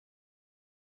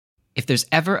If there's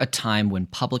ever a time when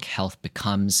public health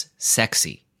becomes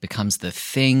sexy, becomes the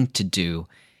thing to do,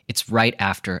 it's right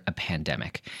after a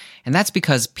pandemic. And that's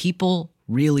because people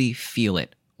really feel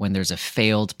it when there's a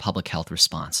failed public health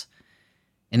response.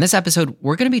 In this episode,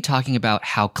 we're going to be talking about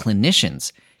how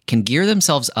clinicians can gear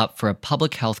themselves up for a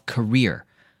public health career,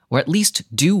 or at least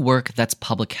do work that's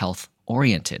public health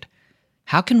oriented.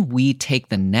 How can we take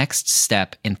the next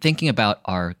step in thinking about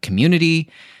our community,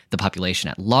 the population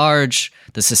at large,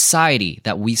 the society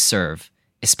that we serve,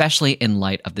 especially in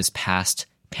light of this past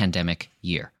pandemic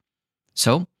year?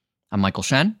 So, I'm Michael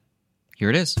Shen. Here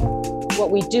it is.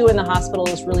 What we do in the hospital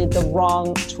is really the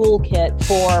wrong toolkit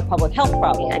for public health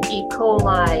problems. We had E.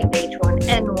 coli,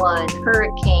 H1N1,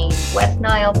 hurricane, West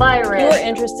Nile virus. We're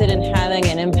interested in having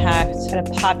an impact at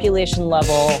a population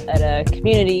level, at a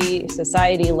community,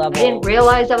 society level. I didn't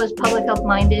realize I was public health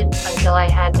minded until I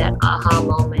had that aha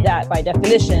moment. That, by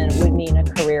definition, would mean a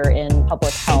career in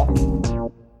public health.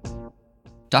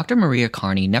 Dr. Maria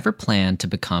Carney never planned to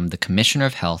become the Commissioner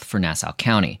of Health for Nassau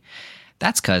County.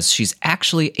 That's because she's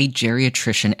actually a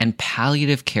geriatrician and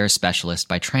palliative care specialist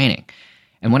by training.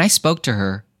 And when I spoke to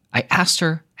her, I asked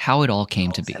her how it all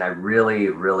came to be. And I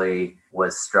really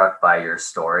was struck by your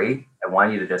story. I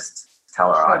want you to just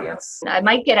tell our audience. I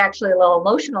might get actually a little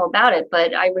emotional about it,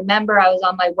 but I remember I was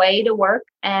on my way to work,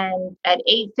 and at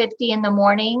 8:50 in the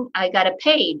morning, I got a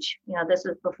page. This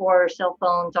is before cell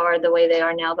phones are the way they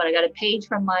are now, but I got a page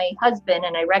from my husband,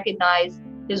 and I recognized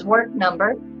his work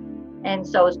number. And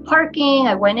so I was parking,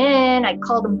 I went in, I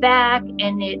called him back,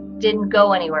 and it didn't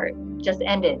go anywhere. It just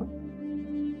ended.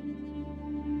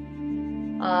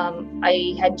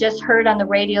 I had just heard on the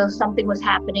radio something was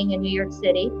happening in New York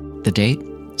City. The date,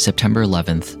 September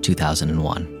 11th,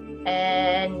 2001.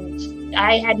 And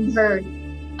I hadn't heard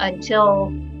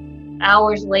until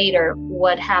hours later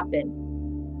what happened.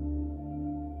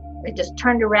 I just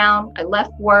turned around, I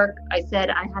left work, I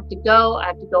said, I have to go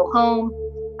home.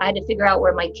 I had to figure out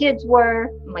where my kids were.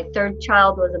 My third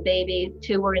child was a baby.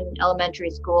 2 were in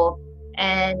elementary school.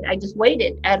 And I just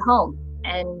waited at home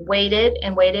and waited.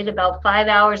 About 5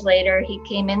 hours later, he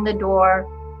came in the door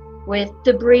with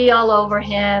debris all over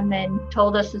him and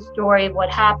told us the story of what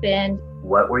happened.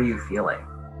 What were you feeling?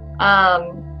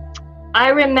 I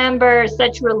remember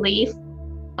such relief.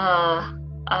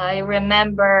 I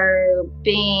remember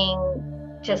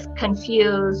being just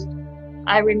confused.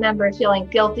 I remember feeling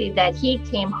guilty that he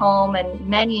came home and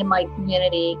many in my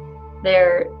community,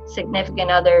 their significant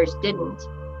others didn't.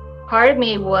 Part of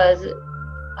me was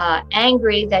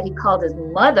angry that he called his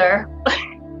mother.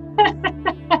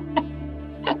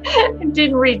 It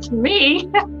didn't reach me.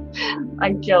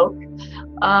 I joke.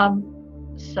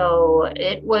 So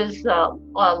it was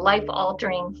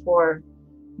life-altering for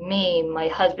me, my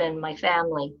husband, my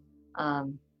family,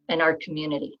 and our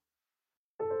community.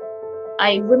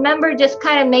 I remember just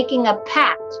kind of making a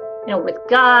pact, with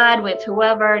God, with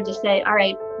whoever, to say, all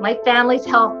right, my family's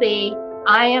healthy.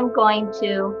 I am going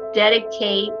to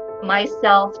dedicate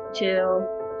myself to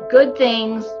good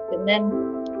things. And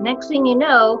then next thing you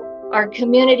know, our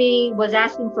community was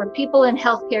asking for people in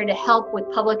healthcare to help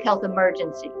with public health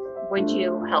emergencies. Would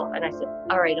you help? And I said,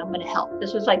 all right, I'm going to help.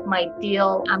 This was like my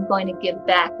deal. I'm going to give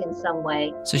back in some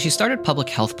way. So she started public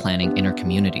health planning in her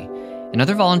community. And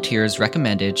other volunteers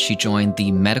recommended she join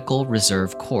the Medical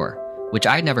Reserve Corps, which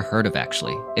I'd never heard of,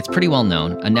 actually. It's pretty well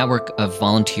known, a network of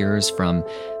volunteers from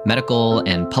medical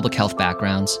and public health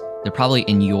backgrounds. They're probably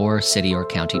in your city or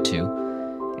county, too.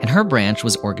 And her branch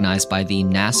was organized by the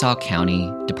Nassau County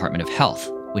Department of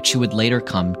Health, which she would later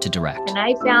come to direct. And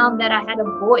I found that I had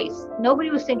a voice. Nobody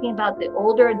was thinking about the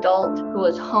older adult who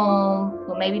was home,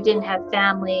 who maybe didn't have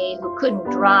family, who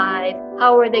couldn't drive.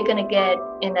 How are they going to get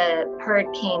in a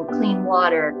hurricane clean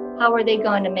water? How are they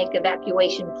going to make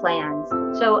evacuation plans?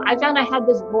 So I found I had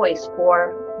this voice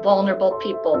for vulnerable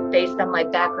people based on my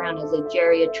background as a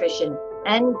geriatrician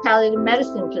and palliative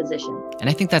medicine physician. And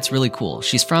I think that's really cool.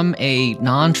 She's from a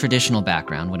non-traditional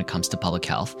background when it comes to public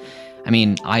health. I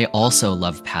mean, I also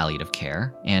love palliative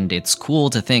care, and it's cool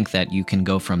to think that you can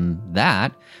go from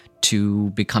that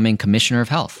to becoming Commissioner of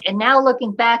Health. And now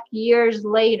looking back years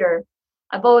later,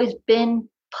 I've always been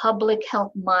public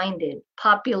health minded,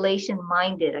 population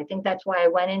minded. I think that's why I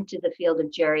went into the field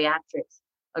of geriatrics,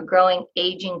 a growing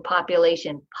aging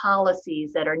population,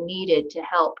 policies that are needed to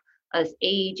help us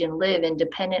age and live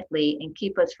independently and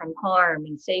keep us from harm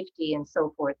and safety and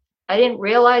so forth. I didn't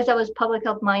realize I was public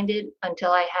health minded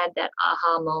until I had that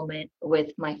aha moment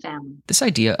with my family. This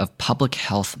idea of public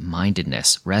health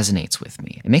mindedness resonates with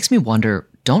me. It makes me wonder,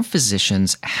 don't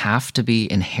physicians have to be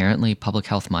inherently public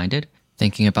health minded?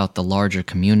 Thinking about the larger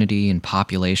community and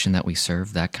population that we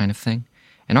serve, that kind of thing?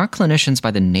 And are clinicians,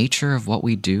 by the nature of what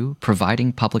we do,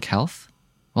 providing public health?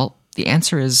 Well, the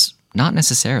answer is not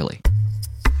necessarily.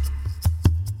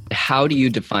 How do you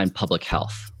define public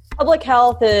health? Public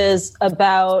health is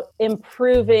about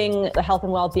improving the health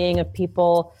and well-being of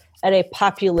people at a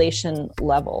population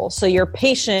level. So your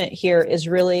patient here is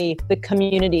really the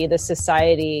community, the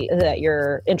society that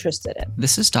you're interested in.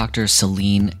 This is Dr.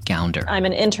 Celine Gounder. I'm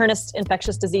an internist,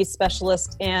 infectious disease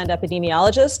specialist, and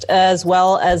epidemiologist, as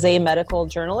well as a medical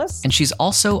journalist. And she's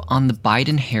also on the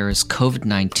Biden-Harris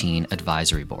COVID-19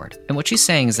 Advisory Board. And what she's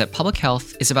saying is that public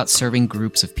health is about serving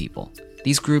groups of people.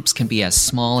 These groups can be as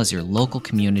small as your local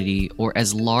community or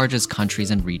as large as countries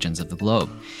and regions of the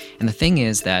globe. And the thing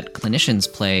is that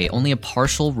clinicians play only a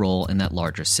partial role in that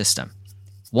larger system.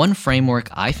 One framework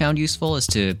I found useful is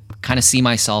to kind of see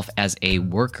myself as a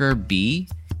worker bee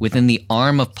within the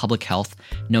arm of public health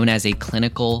known as a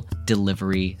clinical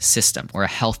delivery system or a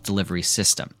health delivery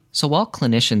system. So while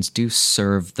clinicians do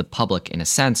serve the public in a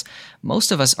sense,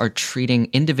 most of us are treating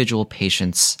individual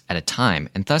patients at a time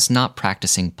and thus not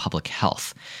practicing public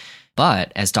health.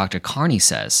 But as Dr. Carney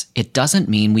says, it doesn't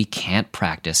mean we can't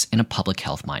practice in a public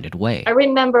health-minded way. I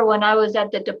remember when I was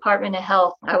at the Department of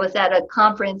Health, I was at a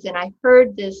conference and I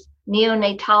heard this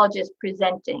neonatologist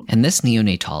presenting. And this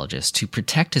neonatologist, to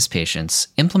protect his patients,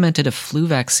 implemented a flu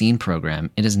vaccine program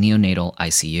in his neonatal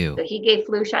ICU. So he gave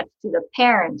flu shots to the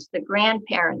parents, the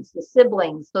grandparents, the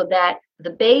siblings, so that the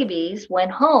babies,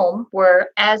 when home, were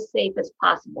as safe as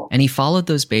possible. And he followed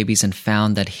those babies and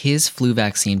found that his flu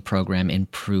vaccine program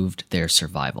improved their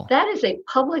survival. That is a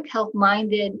public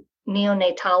health-minded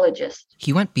neonatologist.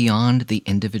 He went beyond the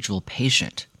individual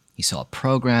patient. He saw a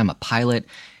program, a pilot,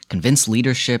 convinced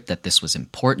leadership that this was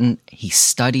important. He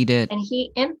studied it. And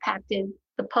he impacted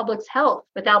the public's health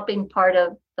without being part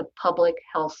of the public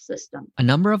health system. A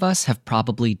number of us have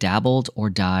probably dabbled or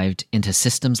dived into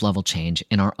systems level change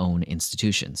in our own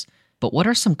institutions. But what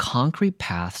are some concrete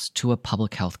paths to a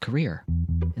public health career?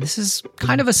 And this is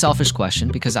kind of a selfish question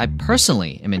because I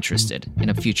personally am interested in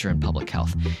a future in public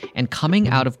health. And coming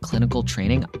out of clinical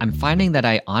training, I'm finding that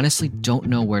I honestly don't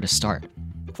know where to start.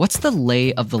 What's the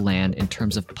lay of the land in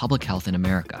terms of public health in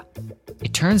America?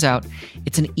 It turns out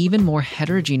it's an even more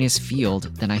heterogeneous field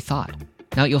than I thought.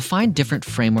 Now, you'll find different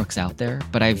frameworks out there,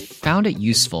 but I've found it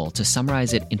useful to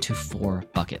summarize it into 4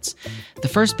 buckets. The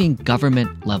first being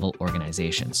government-level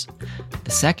organizations.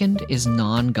 The second is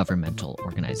non-governmental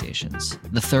organizations.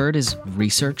 The third is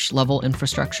research-level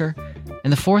infrastructure.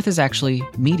 And the fourth is actually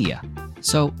media.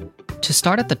 So, to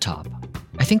start at the top,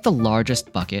 I think the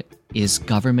largest bucket is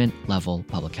government-level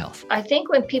public health. I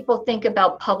think when people think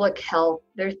about public health,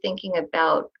 they're thinking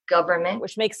about government.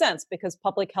 Which makes sense because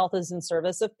public health is in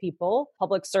service of people.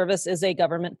 Public service is a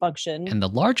government function. And the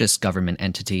largest government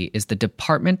entity is the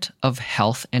Department of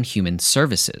Health and Human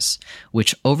Services,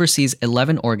 which oversees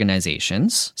 11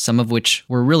 organizations, some of which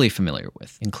we're really familiar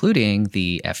with, including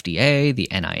the FDA, the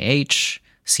NIH,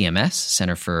 CMS,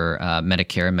 Center for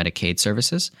Medicare and Medicaid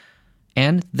Services,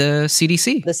 and the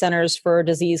CDC. The Centers for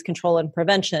Disease Control and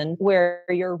Prevention, where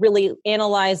you're really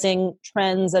analyzing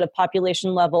trends at a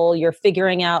population level. You're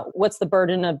figuring out what's the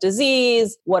burden of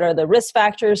disease, what are the risk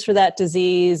factors for that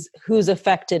disease, who's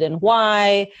affected and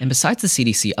why. And besides the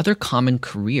CDC, other common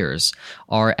careers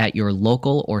are at your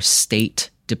local or state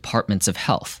departments of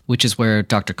health, which is where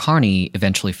Dr. Carney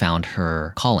eventually found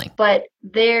her calling. But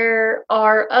there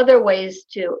are other ways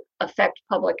to affect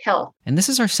public health. And this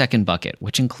is our second bucket,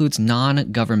 which includes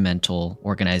non-governmental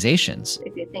organizations.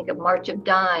 If you think of March of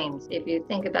Dimes, if you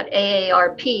think about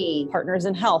AARP, Partners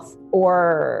in Health,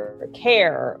 or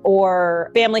CARE,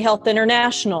 or Family Health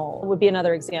International would be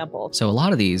another example. So a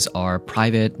lot of these are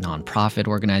private, nonprofit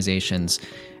organizations.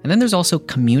 And then there's also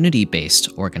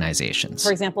community-based organizations.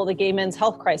 For example, the Gay Men's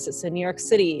Health Crisis in New York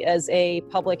City as a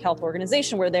public health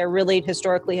organization where they really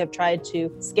historically have tried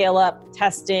to scale up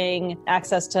testing,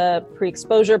 access to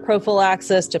pre-exposure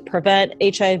prophylaxis to prevent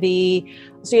HIV.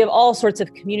 So you have all sorts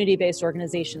of community-based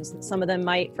organizations. Some of them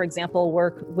might, for example,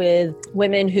 work with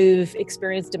women who've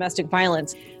experienced domestic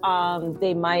violence.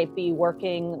 They might be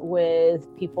working with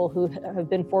people who have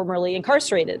been formerly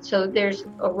incarcerated. So there's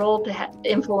a role to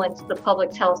influence the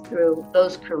public's health through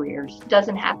those careers. It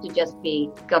doesn't have to just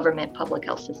be government public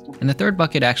health system. And the third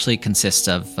bucket actually consists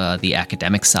of the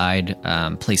academic side,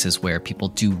 places where people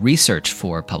do research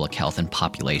for public health and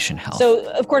population health. So,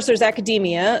 of course, there's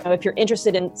academia. If you're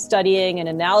interested in studying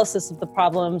and analysis of the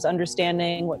problems,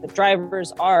 understanding what the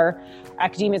drivers are,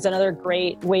 academia is another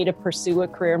great way to pursue a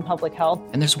career in public health.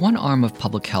 And there's one arm of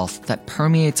public health that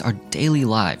permeates our daily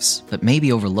lives, but may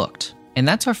be overlooked. And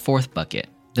that's our fourth bucket,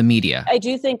 the media. I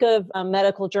do think of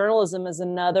medical journalism as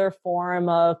another form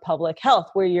of public health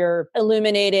where you're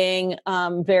illuminating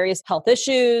various health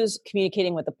issues,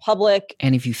 communicating with the public.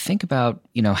 And if you think about,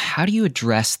 how do you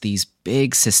address these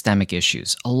big systemic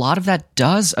issues? A lot of that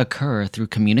does occur through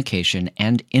communication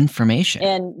and information.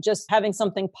 And just having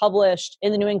something published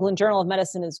in the New England Journal of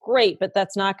Medicine is great, but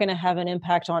that's not going to have an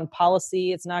impact on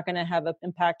policy. It's not going to have an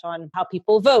impact on how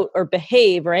people vote or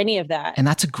behave or any of that. And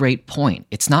that's a great point.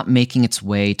 It's not making its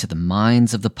way to the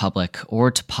minds of the public or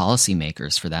to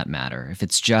policymakers for that matter, if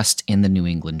it's just in the New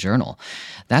England Journal.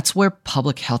 That's where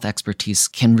public health expertise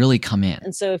can really come in.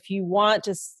 And so if you want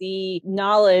to see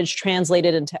knowledge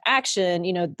translated into action,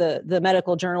 the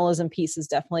medical journalism piece is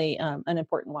definitely an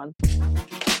important one.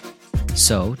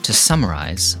 So, to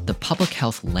summarize, the public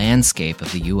health landscape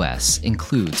of the U.S.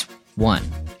 includes 1.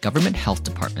 Government health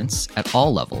departments at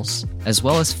all levels, as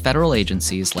well as federal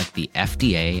agencies like the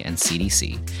FDA and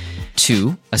CDC.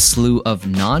 2. A slew of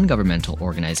non-governmental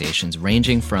organizations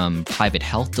ranging from private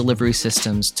health delivery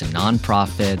systems to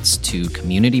nonprofits to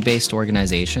community-based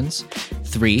organizations.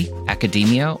 3.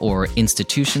 Academia or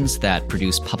institutions that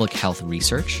produce public health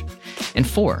research. And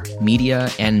 4. Media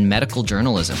and medical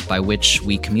journalism by which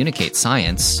we communicate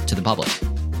science to the public.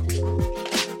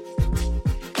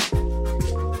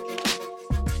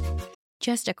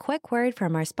 Just a quick word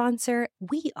from our sponsor.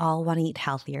 We all want to eat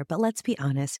healthier, but let's be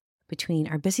honest, between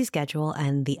our busy schedule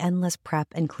and the endless prep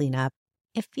and cleanup,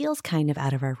 it feels kind of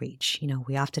out of our reach.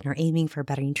 We often are aiming for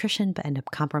better nutrition, but end up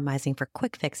compromising for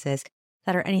quick fixes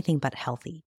that are anything but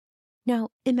healthy. Now,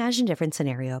 imagine a different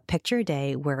scenario. Picture a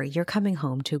day where you're coming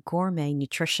home to gourmet,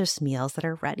 nutritious meals that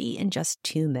are ready in just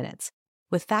 2 minutes.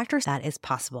 With Factors, that is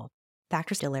possible.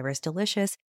 Factors delivers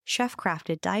delicious,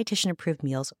 chef-crafted, dietitian-approved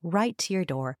meals right to your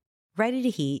door, ready to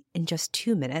heat in just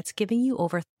 2 minutes, giving you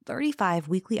over 35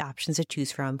 weekly options to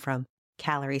choose from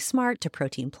Calorie Smart to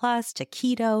Protein Plus to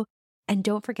Keto. And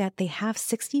don't forget, they have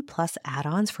 60 plus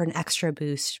add-ons for an extra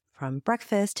boost from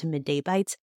breakfast to midday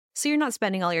bites, so you're not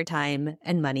spending all your time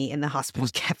and money in the hospital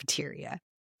cafeteria.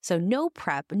 So no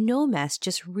prep, no mess,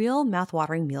 just real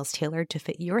mouth-watering meals tailored to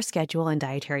fit your schedule and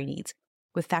dietary needs.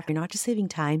 With Factor, you're not just saving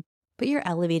time, but you're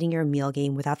elevating your meal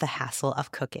game without the hassle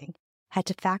of cooking. Head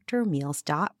to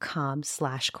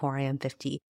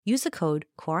factormeals.com/CoreIam50. Use the code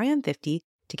CoreIam50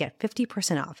 to get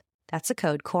 50% off. That's the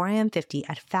code CoreIam50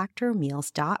 at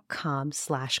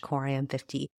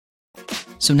factormeals.com/CoreIam50.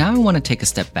 So now I want to take a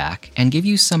step back and give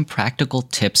you some practical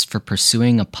tips for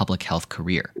pursuing a public health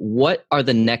career. What are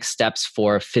the next steps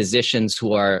for physicians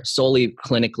who are solely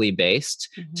clinically based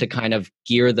to kind of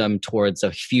gear them towards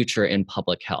a future in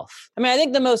public health? I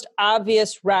think the most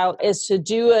obvious route is to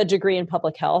do a degree in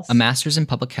public health. A master's in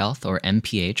public health, or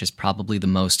MPH, is probably the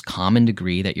most common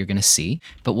degree that you're going to see.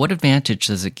 But what advantage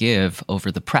does it give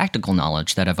over the practical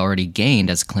knowledge that I've already gained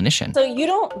as a clinician? So you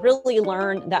don't really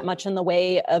learn that much in the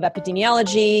way of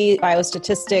epidemiology,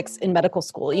 biostatistics in medical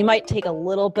school. You might take a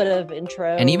little bit of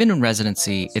intro. And even in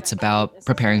residency, it's about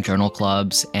preparing journal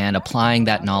clubs and applying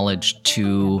that knowledge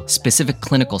to specific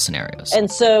clinical scenarios. And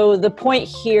so the point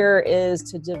here is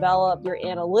to develop your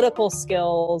analytical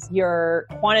skills, your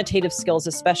quantitative skills,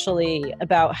 especially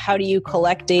about how do you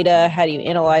collect data, how do you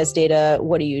analyze data,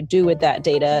 what do you do with that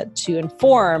data to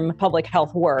inform public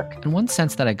health work. And one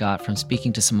sense that I got from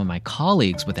speaking to some of my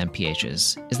colleagues with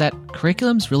MPHs is that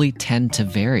curriculums really tend to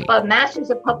vary. A master's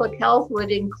of public health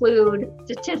would include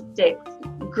statistics,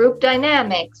 group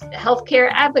dynamics, healthcare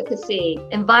advocacy,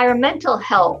 environmental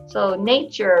health, so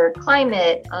nature,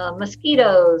 climate,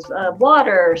 mosquitoes,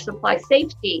 water, supply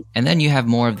safety. And then you have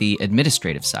more of the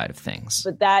administrative side of things.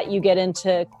 With that, you get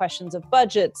into questions of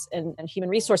budgets and human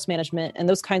resource management and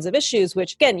those kinds of issues,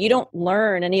 which again, you don't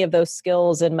learn any of those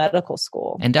skills in medical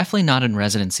school. And definitely not in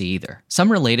residency either.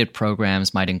 Some related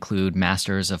programs might include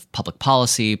Masters of Public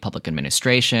Policy, Public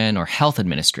Administration, or Health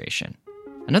Administration.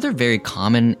 Another very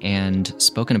common and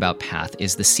spoken about path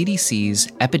is the CDC's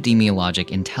Epidemiologic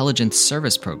Intelligence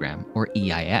Service Program, or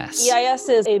EIS. EIS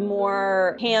is a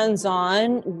more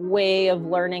hands-on way of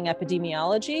learning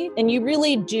epidemiology, and you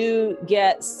really do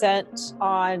get sent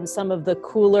on some of the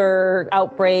cooler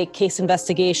outbreak case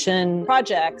investigation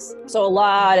projects. So a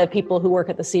lot of people who work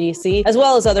at the CDC, as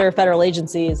well as other federal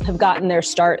agencies, have gotten their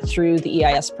start through the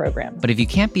EIS program. But if you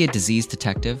can't be a disease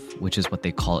detective, which is what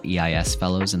they call EIS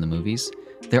fellows in the movies,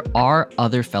 there are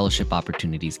other fellowship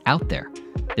opportunities out there.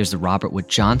 There's the Robert Wood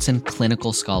Johnson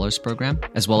Clinical Scholars Program,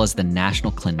 as well as the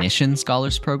National Clinician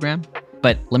Scholars Program.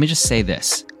 But let me just say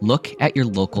this. Look at your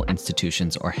local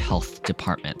institutions or health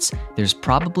departments. There's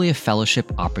probably a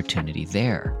fellowship opportunity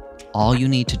there. All you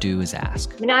need to do is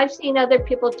ask. I mean, I've seen other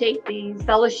people take these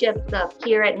fellowships up.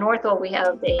 Here at Northwell, we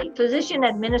have a Physician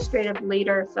Administrative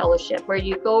Leader Fellowship where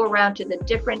you go around to the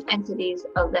different entities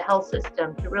of the health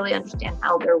system to really understand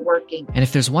how they're working. And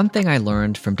if there's one thing I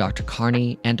learned from Dr.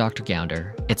 Carney and Dr.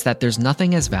 Gounder, it's that there's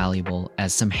nothing as valuable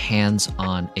as some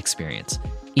hands-on experience,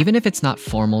 even if it's not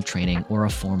formal training or a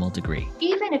formal degree.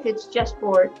 Even if it's just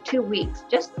for 2 weeks,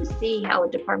 just to see how a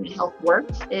Department of Health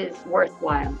works is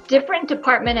worthwhile. Different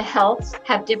Department of Healths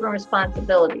have different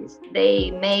responsibilities.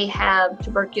 They may have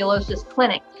tuberculosis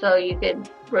clinic, so you could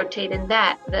rotate in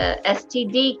that, the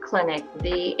STD clinic,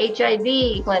 the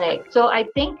HIV clinic. So I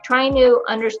think trying to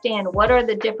understand what are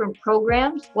the different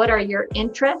programs, what are your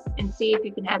interests, and see if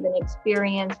you can have an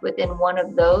experience within one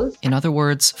of those. In other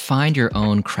words, find your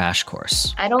own crash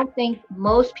course. I don't think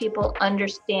most people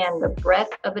understand the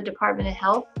breadth of a Department of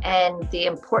Health and the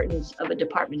importance of a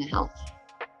Department of Health.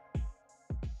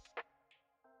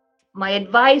 My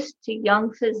advice to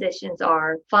young physicians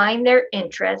are find their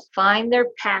interest, find their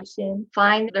passion,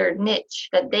 find their niche,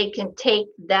 that they can take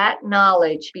that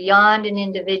knowledge beyond an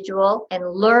individual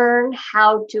and learn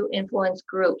how to influence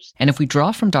groups. And if we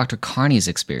draw from Dr. Carney's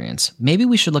experience, maybe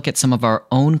we should look at some of our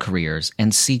own careers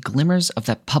and see glimmers of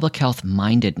that public health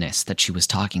mindedness that she was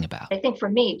talking about. I think for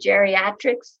me,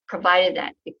 geriatrics provided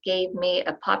that. It gave me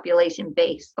a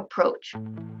population-based approach.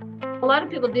 A lot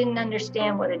of people didn't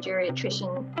understand what a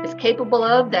geriatrician is capable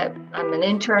of, that I'm an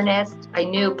internist. I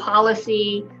knew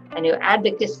policy, I knew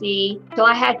advocacy. So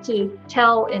I had to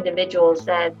tell individuals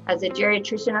that as a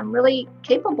geriatrician, I'm really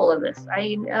capable of this.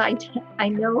 I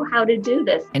know how to do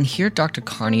this. And here Dr.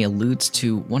 Carney alludes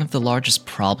to one of the largest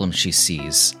problems she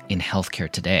sees in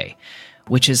healthcare today,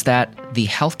 which is that the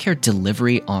healthcare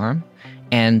delivery arm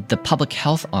and the public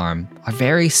health arm are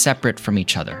very separate from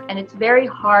each other. And it's very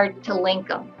hard to link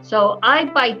them. So I,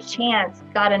 by chance,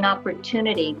 got an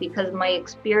opportunity because of my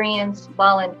experience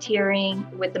volunteering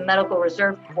with the Medical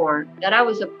Reserve Corps, that I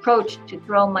was approached to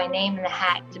throw my name in the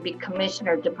hat to be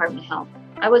Commissioner of Department of Health.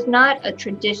 I was not a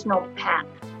traditional path,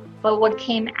 but what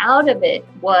came out of it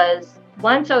was,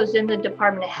 once I was in the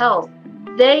Department of Health,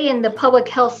 they in the public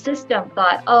health system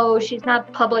thought, oh, she's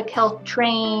not public health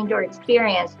trained or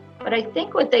experienced. But I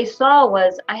think what they saw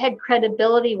was I had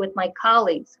credibility with my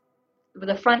colleagues,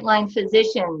 the frontline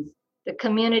physicians, the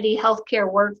community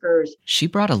healthcare workers. She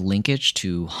brought a linkage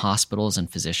to hospitals and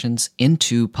physicians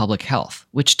into public health,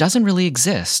 which doesn't really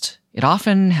exist. It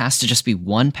often has to just be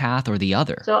one path or the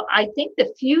other. So I think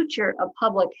the future of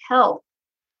public health,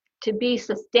 to be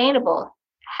sustainable,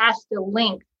 has to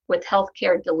link with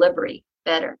healthcare delivery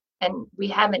better. And we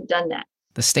haven't done that.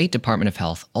 The State Department of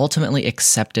Health ultimately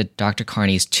accepted Dr.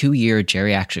 Carney's 2-year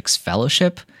geriatrics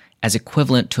fellowship as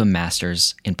equivalent to a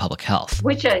master's in public health.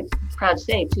 Which I'm proud to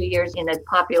say, 2 years in a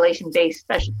population-based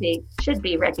specialty should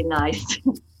be recognized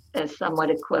as somewhat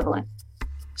equivalent.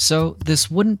 So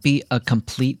this wouldn't be a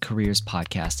complete careers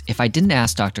podcast if I didn't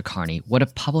ask Dr. Carney what a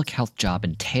public health job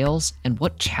entails and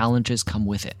what challenges come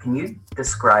with it. Can you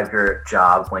describe your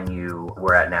job when you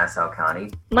were at Nassau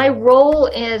County? My role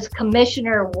as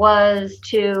commissioner was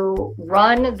to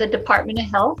run the Department of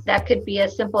Health. That could be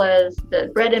as simple as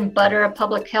the bread and butter of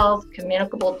public health,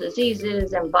 communicable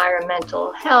diseases,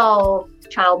 environmental health,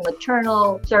 child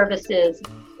maternal services.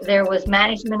 There was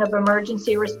management of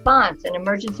emergency response and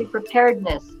emergency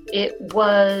preparedness. It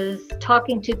was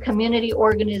talking to community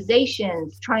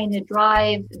organizations, trying to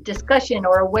drive discussion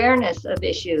or awareness of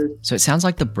issues. So it sounds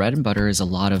like the bread and butter is a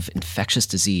lot of infectious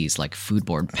disease like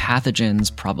foodborne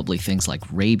pathogens, probably things like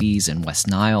rabies and West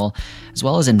Nile, as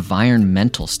well as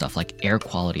environmental stuff like air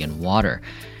quality and water.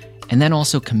 And then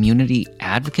also community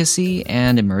advocacy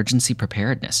and emergency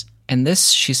preparedness. And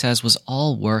this, she says, was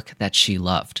all work that she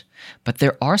loved. But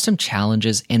there are some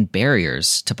challenges and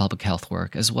barriers to public health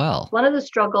work as well. One of the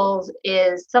struggles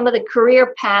is some of the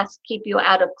career paths keep you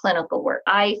out of clinical work.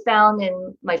 I found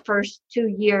in my first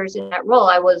 2 years in that role,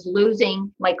 I was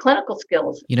losing my clinical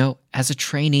skills. You know, as a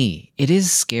trainee, it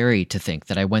is scary to think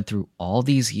that I went through all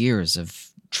these years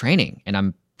of training and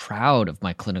I'm proud of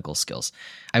my clinical skills.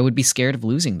 I would be scared of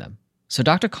losing them. So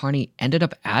Dr. Carney ended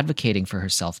up advocating for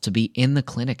herself to be in the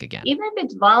clinic again. Even if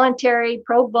it's voluntary,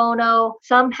 pro bono,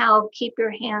 somehow keep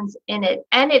your hands in it.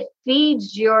 And it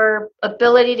feeds your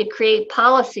ability to create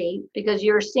policy because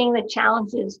you're seeing the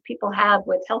challenges people have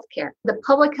with healthcare. The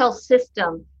public health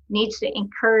system needs to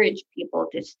encourage people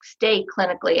to stay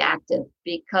clinically active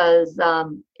because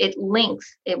it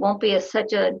links. It won't be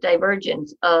such a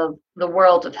divergence of the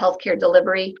world of healthcare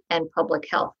delivery and public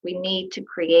health. We need to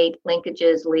create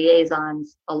linkages,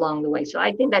 liaisons along the way. So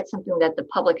I think that's something that the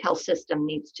public health system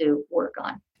needs to work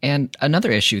on. And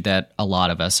another issue that a lot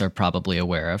of us are probably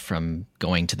aware of from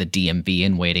going to the DMV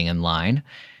and waiting in line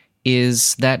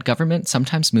is that government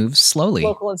sometimes moves slowly.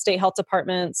 Local and state health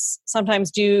departments sometimes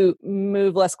do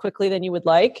move less quickly than you would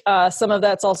like. Some of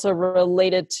that's also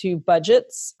related to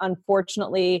budgets.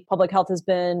 Unfortunately, public health has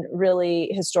been really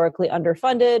historically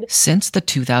underfunded. Since the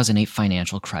 2008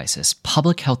 financial crisis,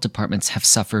 public health departments have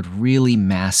suffered really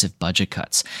massive budget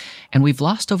cuts. And we've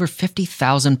lost over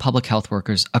 50,000 public health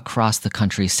workers across the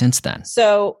country since then.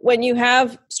 So when you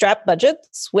have strapped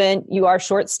budgets, when you are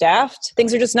short-staffed,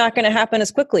 things are just not going to happen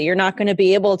as quickly. You're not going to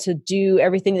be able to do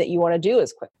everything that you want to do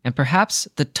as quick. And perhaps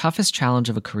the toughest challenge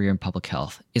of a career in public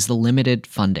health is the limited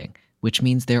funding, which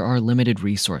means there are limited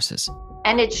resources.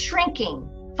 And it's shrinking.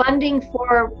 Funding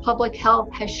for public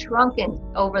health has shrunken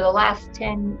over the last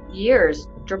 10 years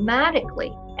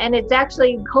dramatically. And it's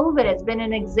actually, COVID has been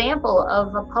an example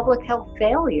of a public health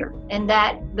failure and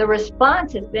that the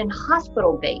response has been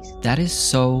hospital-based. That is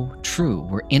so true.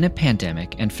 We're in a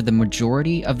pandemic, and for the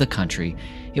majority of the country,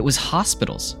 it was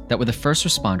hospitals that were the first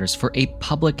responders for a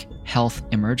public health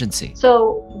emergency.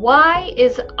 So why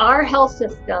is our health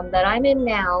system that I'm in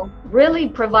now really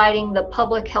providing the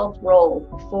public health role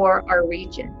for our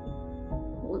region?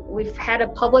 We've had a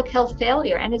public health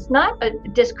failure, and it's not a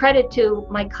discredit to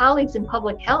my colleagues in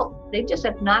public health. They just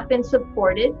have not been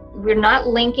supported. We're not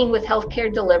linking with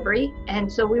healthcare delivery,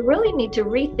 and so we really need to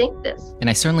rethink this. And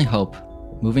I certainly hope,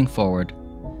 moving forward,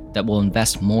 that we'll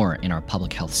invest more in our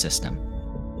public health system.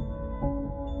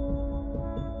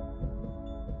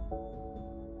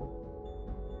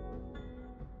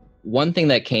 One thing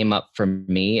that came up for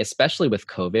me, especially with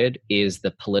COVID, is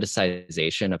the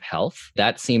politicization of health.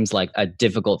 That seems like a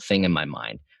difficult thing in my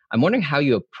mind. I'm wondering how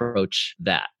you approach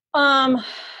that.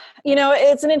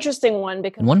 It's an interesting one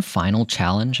because one final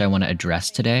challenge I want to address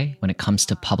today when it comes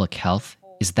to public health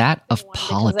is that of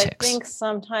politics. I think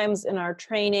sometimes in our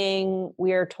training,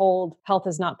 we are told health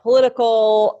is not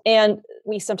political, and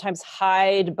we sometimes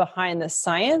hide behind the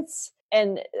science.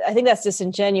 And I think that's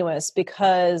disingenuous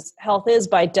because health is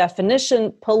by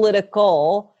definition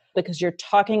political because you're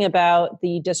talking about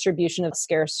the distribution of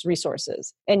scarce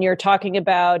resources and you're talking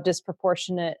about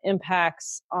disproportionate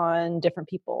impacts on different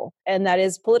people. And that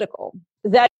is political.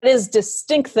 That is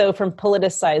distinct, though, from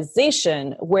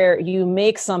politicization, where you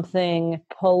make something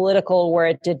political where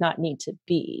it did not need to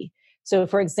be. So,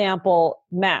 for example,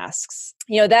 masks,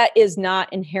 that is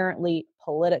not inherently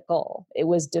political. It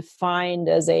was defined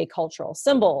as a cultural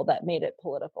symbol that made it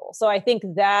political. So I think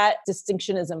that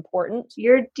distinction is important.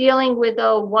 You're dealing with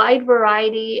a wide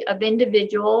variety of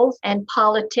individuals and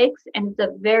politics, and it's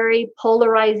a very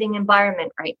polarizing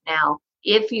environment right now.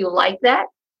 If you like that,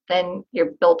 then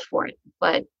you're built for it,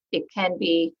 but it can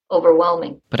be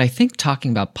overwhelming. But I think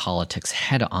talking about politics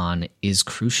head on is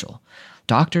crucial.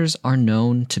 Doctors are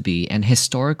known to be, and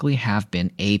historically have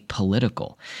been,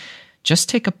 apolitical. Just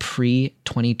take a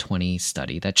pre-2020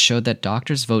 study that showed that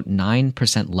doctors vote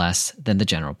 9% less than the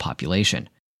general population.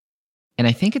 And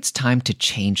I think it's time to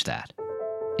change that.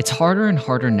 It's harder and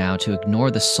harder now to ignore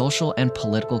the social and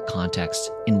political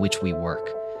context in which we work,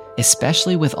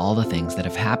 especially with all the things that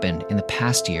have happened in the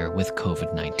past year with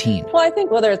COVID-19. Well, I think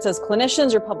whether it's as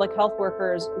clinicians or public health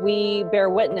workers, we bear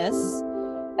witness.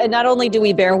 And not only do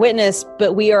we bear witness,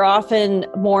 but we are often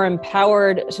more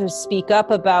empowered to speak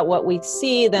up about what we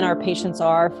see than our patients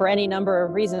are for any number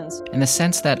of reasons. And the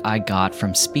sense that I got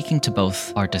from speaking to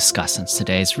both our discussants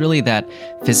today is really that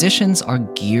physicians are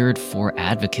geared for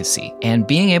advocacy, and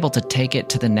being able to take it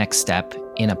to the next step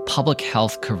in a public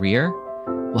health career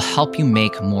will help you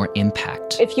make more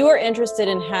impact. If you are interested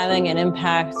in having an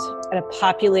impact at a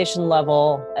population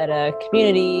level, at a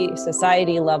community,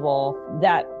 society level,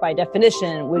 that by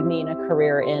definition would mean a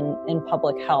career in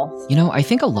public health. I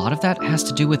think a lot of that has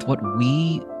to do with what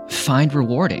we find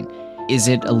rewarding. Is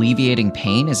it alleviating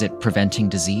pain? Is it preventing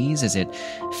disease? Is it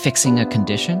fixing a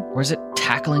condition? Or is it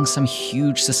tackling some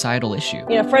huge societal issue?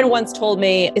 A friend once told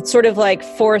me it's sort of like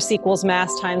force equals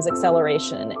mass times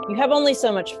acceleration. You have only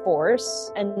so much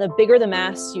force, and the bigger the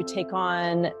mass you take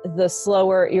on, the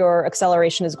slower your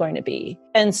acceleration is going to be.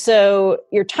 And so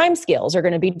your time scales are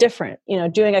going to be different.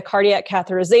 Doing a cardiac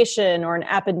catheterization or an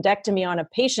appendectomy on a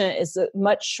patient is a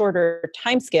much shorter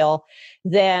time scale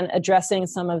than addressing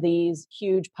some of these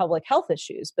huge public health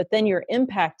issues. But then you're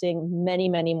impacting many,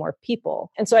 many more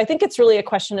people. And so I think it's really a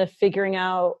question of figuring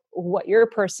out what your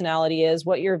personality is,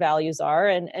 what your values are,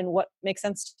 and what makes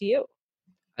sense to you.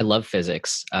 I love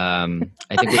physics. I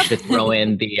think we should throw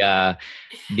in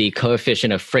the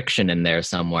coefficient of friction in there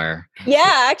somewhere.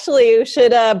 Yeah, actually, we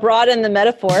should broaden the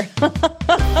metaphor.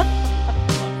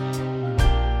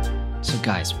 So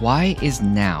guys, why is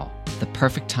now the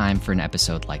perfect time for an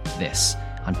episode like this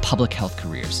on public health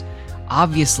careers?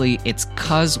 Obviously, it's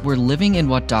 'cause we're living in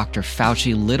what Dr.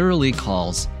 Fauci literally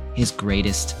calls his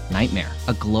greatest nightmare,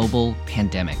 a global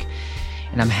pandemic.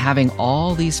 And I'm having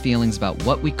all these feelings about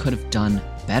what we could have done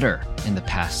better in the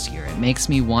past year. It makes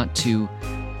me want to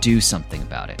do something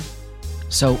about it.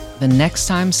 So the next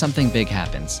time something big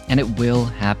happens, and it will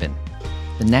happen,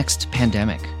 the next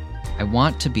pandemic, I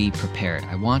want to be prepared.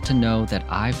 I want to know that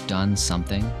I've done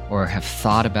something or have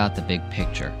thought about the big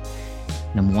picture.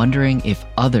 And I'm wondering if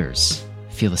others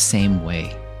feel the same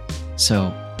way.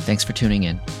 So thanks for tuning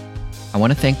in. I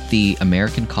want to thank the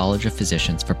American College of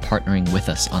Physicians for partnering with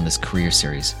us on this career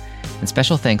series. And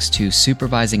special thanks to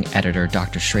supervising editor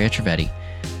Dr. Shreya Trivedi,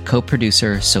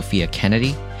 co-producer Sophia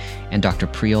Kennedy, and Dr.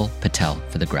 Priyal Patel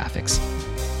for the graphics.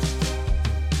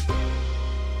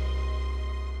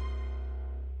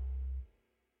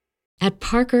 At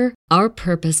Parker, our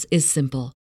purpose is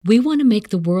simple. We want to make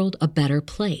the world a better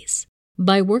place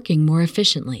by working more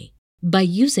efficiently, by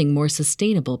using more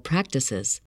sustainable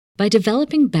practices, by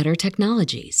developing better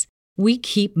technologies. We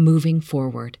keep moving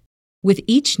forward. With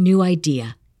each new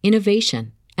idea,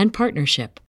 innovation, and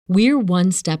partnership, we're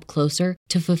one step closer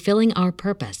to fulfilling our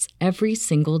purpose every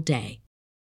single day.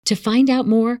 To find out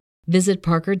more, visit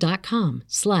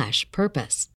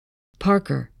parker.com/purpose.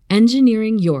 Parker,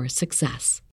 engineering your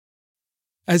success.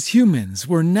 As humans,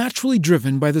 we're naturally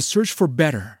driven by the search for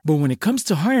better. But when it comes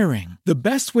to hiring, the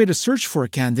best way to search for a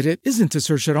candidate isn't to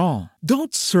search at all.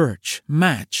 Don't search,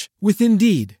 match with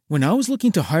Indeed. When I was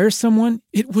looking to hire someone,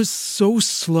 it was so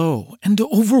slow and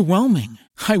overwhelming.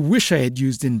 I wish I had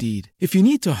used Indeed. If you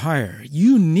need to hire,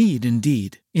 you need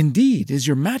Indeed. Indeed is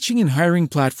your matching and hiring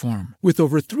platform with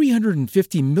over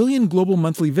 350 million global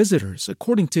monthly visitors,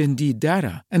 according to Indeed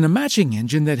data, and a matching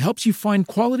engine that helps you find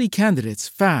quality candidates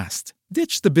fast.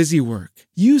 Ditch the busy work.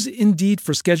 Use Indeed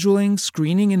for scheduling,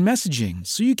 screening, and messaging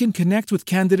so you can connect with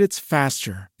candidates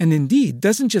faster. And Indeed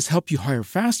doesn't just help you hire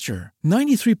faster.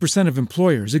 93% of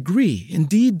employers agree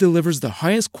Indeed delivers the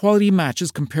highest quality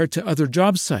matches compared to other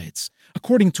job sites,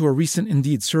 according to a recent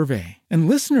Indeed survey. And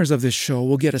listeners of this show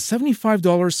will get a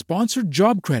 $75 sponsored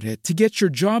job credit to get your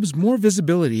jobs more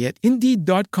visibility at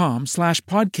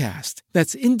Indeed.com/podcast.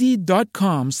 That's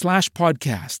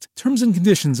Indeed.com/podcast. Terms and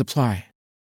conditions apply.